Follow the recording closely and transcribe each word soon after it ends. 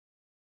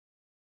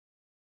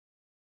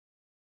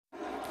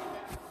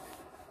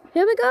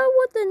Here we go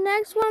with the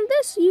next one.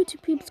 This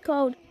YouTube peep's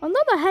called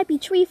Another Happy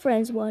Tree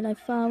Friends one I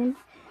found.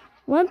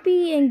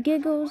 Lumpy and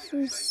Giggle's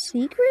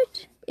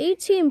secret?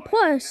 18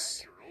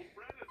 plus.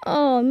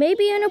 Oh,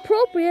 maybe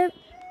inappropriate.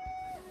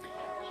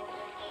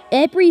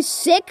 Every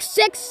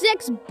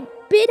 666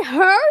 bit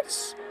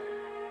hurts?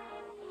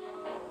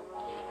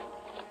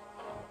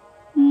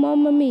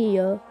 Mamma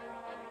mia.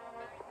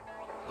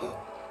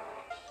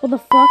 What the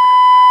fuck?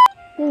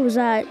 What was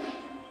that?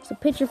 It's a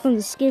picture from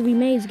the Scary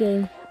Maze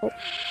game. Oh,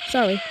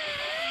 sorry.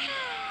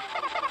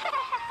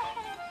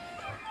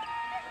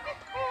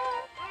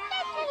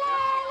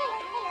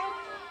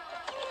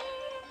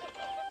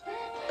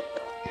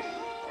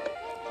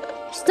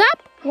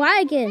 Stop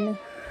wagging. Is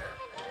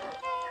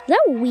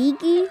that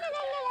Weegie?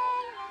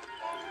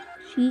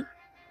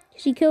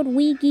 She killed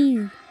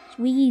Weegie.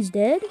 Weegie's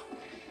dead?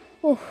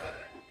 Oh.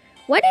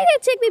 Why did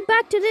it take me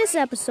back to this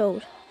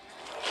episode?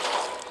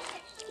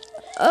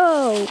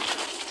 Oh.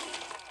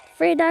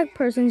 Afraid that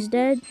person's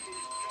dead.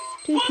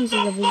 2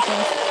 pieces of his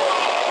death.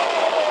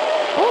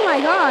 Oh my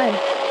god.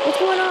 What's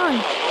going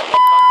on?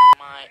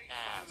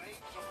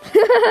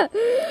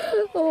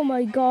 Oh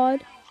my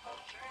god.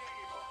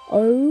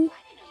 Oh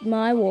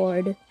my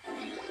word.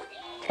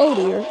 Oh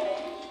dear.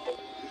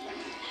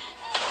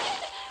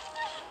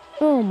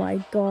 Oh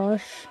my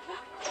gosh.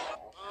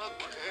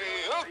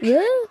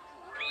 Yeah?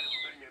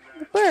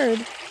 The bird.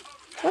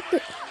 What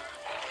the?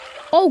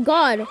 Oh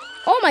god.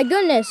 Oh my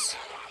goodness.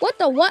 What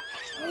the what?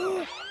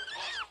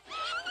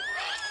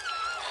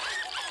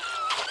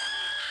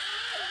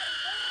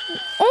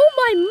 Oh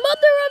my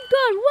mother of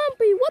God,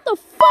 Lumpy, what the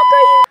fuck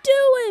are you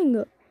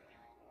doing?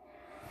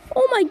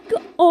 Oh my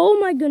god. Oh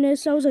my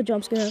goodness, that was a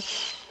jump scare.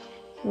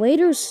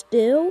 Later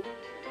still?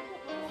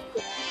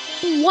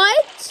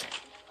 What?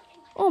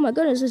 Oh my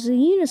goodness, this is a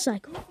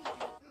unicycle.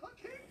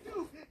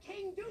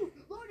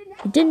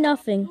 It did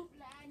nothing.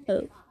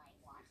 Oh.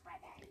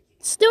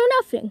 Still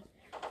nothing.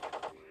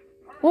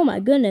 Oh my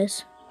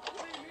goodness.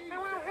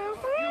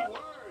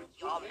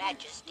 Your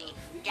Majesty,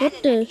 What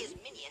the? and his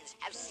minions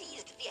have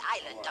seized the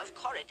island of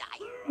Corridai.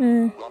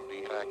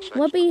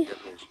 Lumpy.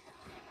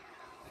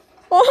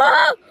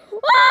 Oh!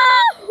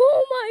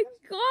 Oh my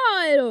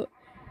god!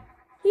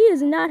 He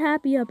is not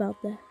happy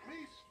about that.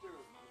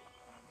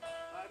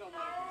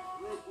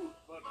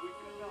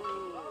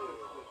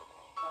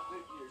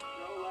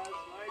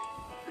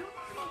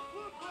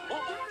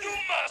 You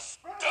must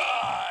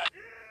die!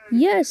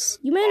 Yes,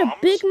 you made a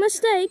big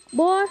mistake,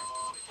 boy.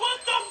 What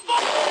the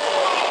fuck?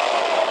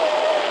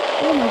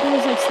 Oh my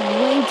goodness, that's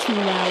way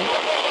too loud.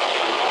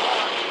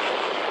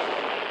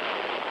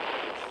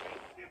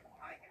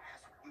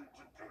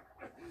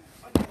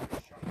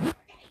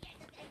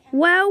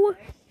 Well,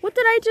 what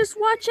did I just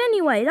watch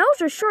anyway? That was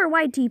a short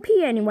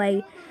YTP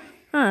anyway.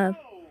 Huh.